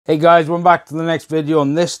Hey guys, we're back to the next video,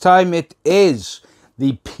 and this time it is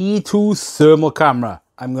the P2 thermal camera.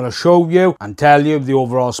 I'm going to show you and tell you the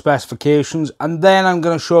overall specifications, and then I'm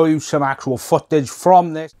going to show you some actual footage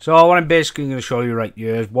from this. So what I'm basically going to show you right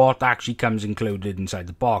here is what actually comes included inside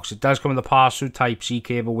the box. It does come with a pass-through Type-C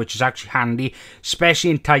cable, which is actually handy, especially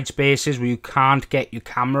in tight spaces where you can't get your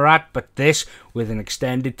camera at, but this, with an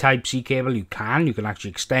extended Type-C cable, you can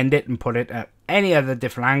actually extend it and put it at any other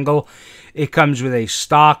different angle. It comes with a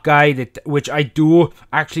start guide, which I do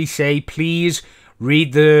actually say please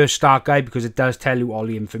read the start guide, because it does tell you all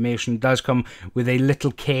the information. It does come with a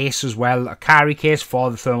little case as well, a carry case for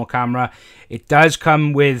the thermal camera. It does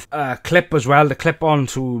come with a clip as well to clip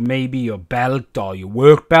onto maybe your belt or your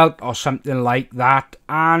work belt or something like that,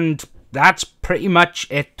 and that's pretty much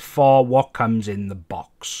it for what comes in the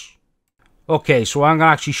box. Okay, so what I'm going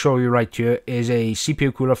to actually show you right here is a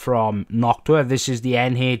CPU cooler from Noctua. This is the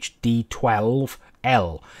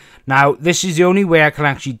NH-D12L. Now, this is the only way I can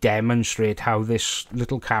actually demonstrate how this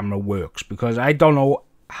little camera works, because I don't know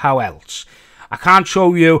how else. I can't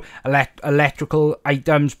show you electrical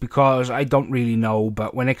items because I don't really know,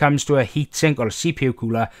 but when it comes to a heatsink or a CPU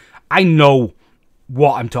cooler, I know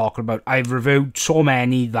what I'm talking about. I've reviewed so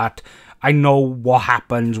many that I know what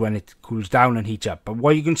happens when it cools down and heats up. But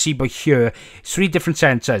what you can see by here is three different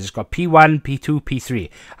sensors. It's got P1, P2, P3.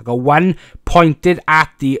 I've got one pointed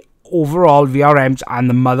at the overall VRMs and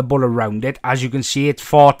the motherboard around it. As you can see, it's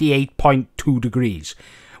 48.2 degrees.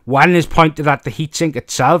 One is pointed at the heatsink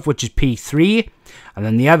itself, which is P3, and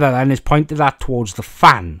then the other then is pointed at towards the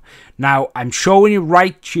fan. Now, I'm showing you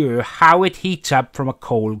right here how it heats up from a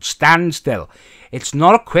cold standstill. It's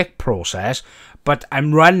not a quick process, but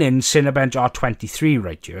I'm running Cinebench R23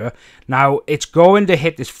 right here. Now, it's going to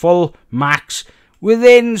hit its full max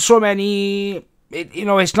within so many...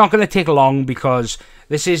 it's not going to take long, because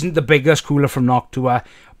this isn't the biggest cooler from Noctua,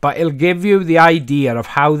 but it'll give you the idea of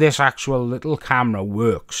how this actual little camera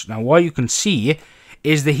works. Now, what you can see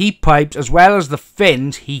is the heat pipes as well as the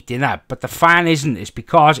fins heating up, but the fan isn't. It's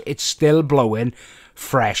because it's still blowing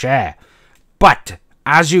fresh air. But,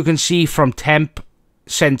 as you can see from temp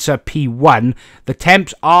sensor P1, the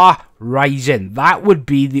temps are rising. That would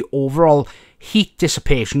be the overall heat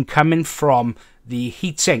dissipation coming from the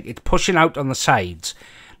heatsink. It's pushing out on the sides.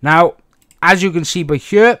 Now, as you can see by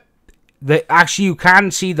here, actually you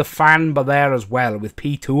can see the fan by there as well with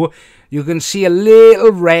P2. You can see a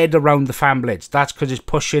little red around the fan blades. That's because it's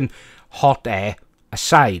pushing hot air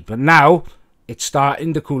aside. But now it's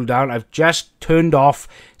starting to cool down. I've just turned off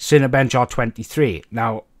Cinebench R23.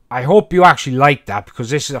 Now, I hope you actually like that, because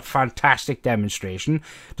this is a fantastic demonstration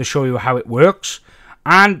to show you how it works.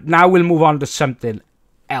 And now we'll move on to something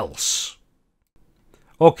else.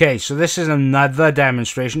 Okay, so this is another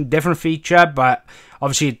demonstration, different feature, but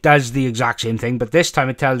obviously it does the exact same thing, but this time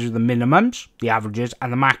it tells you the minimums, the averages,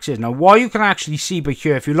 and the maxes. Now, what you can actually see by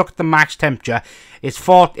here, if you look at the max temperature, it's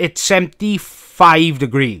 75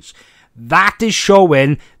 degrees. That is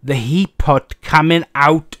showing the heat put coming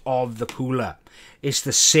out of the cooler. It's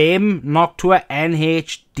the same Noctua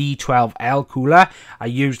NH-D12L cooler. I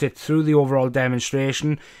used it through the overall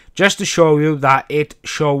demonstration just to show you that it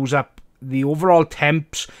shows up the overall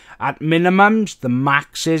temps at minimums, the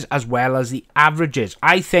maxes, as well as the averages.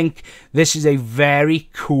 I think this is a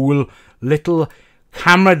very cool little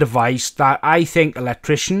camera device that I think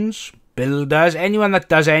electricians, builders, anyone that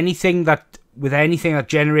does anything that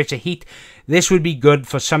generates a heat, this would be good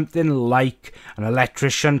for something like an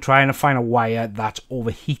electrician trying to find a wire that's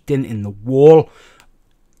overheating in the wall,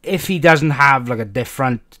 if he doesn't have like a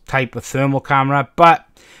different type of thermal camera. But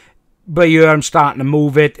here I'm starting to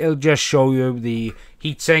move it. It'll just show you the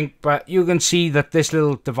heatsink, but you can see that this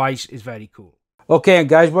little device is very cool. Okay,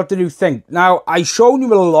 guys, what did you think? Now, I showed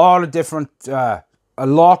you a lot of different, a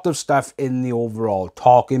lot of stuff in the overall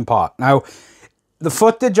talking part. Now, the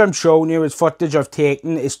footage I'm showing you is footage I've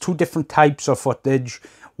taken. It's two different types of footage.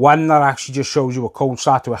 One that actually just shows you a cold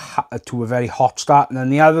start to a very hot start, and then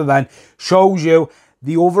the other then shows you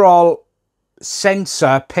the overall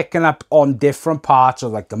sensor picking up on different parts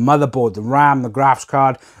of like the motherboard, the RAM, the graphics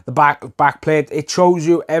card, the back plate. It shows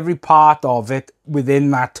you every part of it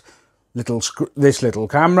within that this little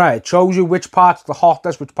camera. It shows you which part's the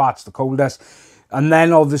hottest, which part's the coldest, and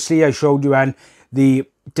then obviously I showed you the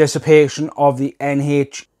dissipation of the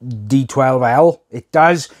NH-D12L. It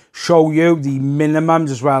does show you the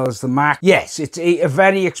minimums as well as the max. Yes, it's a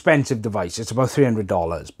very expensive device. It's about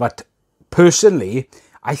 $300, but personally,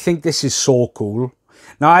 I think this is so cool.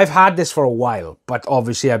 Now, I've had this for a while, but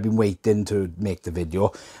obviously I've been waiting to make the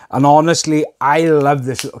video. And honestly, I love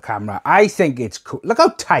this little camera. I think it's cool. Look how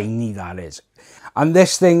tiny that is. and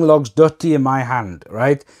this thing looks dirty in my hand,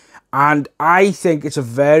 right? And I think it's a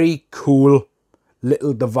very cool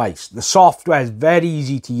little device. The software is very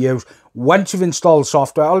easy to use. Once you've installed the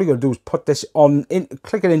software, all you gotta do is put this on,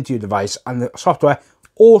 click it into your device, and the software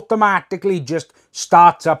automatically just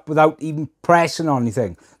starts up without even pressing on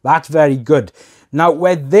anything. That's very good. Now,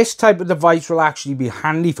 where this type of device will actually be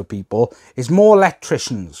handy for people is more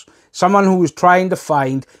electricians. Someone who is trying to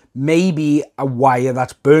find maybe a wire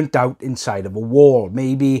that's burnt out inside of a wall,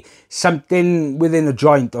 maybe something within a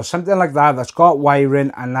joint or something like that that's got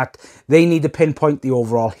wiring and that they need to pinpoint the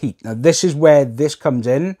overall heat. Now, this is where this comes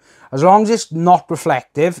in. As long as it's not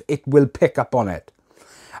reflective, it will pick up on it.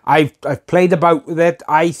 I've played about with it.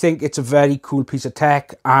 I think it's a very cool piece of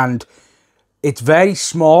tech, and it's very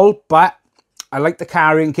small, but I like the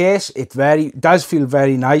carrying case. It does feel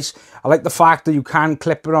very nice. I like the fact that you can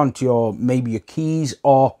clip it onto maybe your keys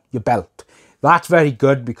or your belt. That's very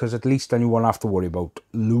good, because at least then you won't have to worry about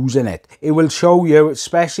losing it. It will show you,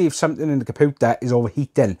 especially if something in the computer is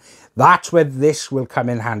overheating. That's where this will come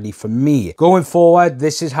in handy for me. Going forward,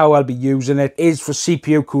 this is how I'll be using it. It is for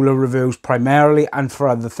CPU cooler reviews primarily, and for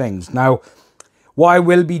other things. Now, what I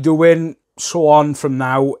will be doing so on from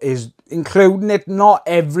now is including it, not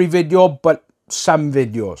every video, but some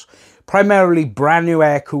videos. Primarily brand new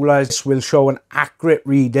air coolers will show an accurate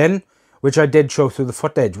reading, which I did show through the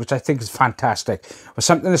footage, which I think is fantastic. For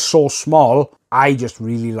something that's so small, I just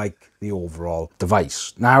really like the overall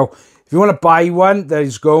device. Now, if you want to buy one,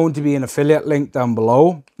 there's going to be an affiliate link down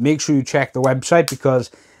below. Make sure you check the website,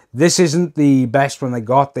 because this isn't the best one they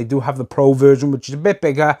got. They do have the Pro version, which is a bit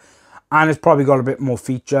bigger, and it's probably got a bit more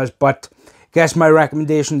features. But I guess my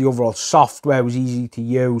recommendation, the overall software was easy to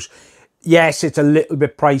use. Yes, it's a little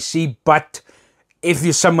bit pricey, but if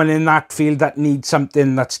you're someone in that field that needs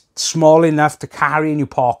something that's small enough to carry in your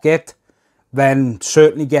pocket, then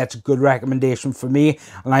certainly gets a good recommendation for me.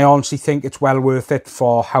 And I honestly think it's well worth it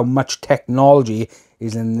for how much technology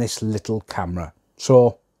is in this little camera.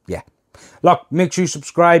 So, yeah. Look, make sure you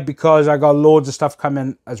subscribe, because I got loads of stuff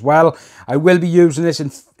coming as well. I will be using this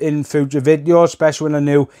in future videos, especially when a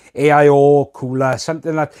new AIO cooler,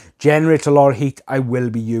 something that generates a lot of heat. I will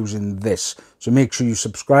be using this. So make sure you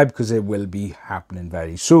subscribe, because it will be happening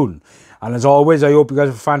very soon. And as always, I hope you guys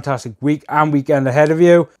have a fantastic week and weekend ahead of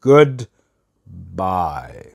you. Goodbye.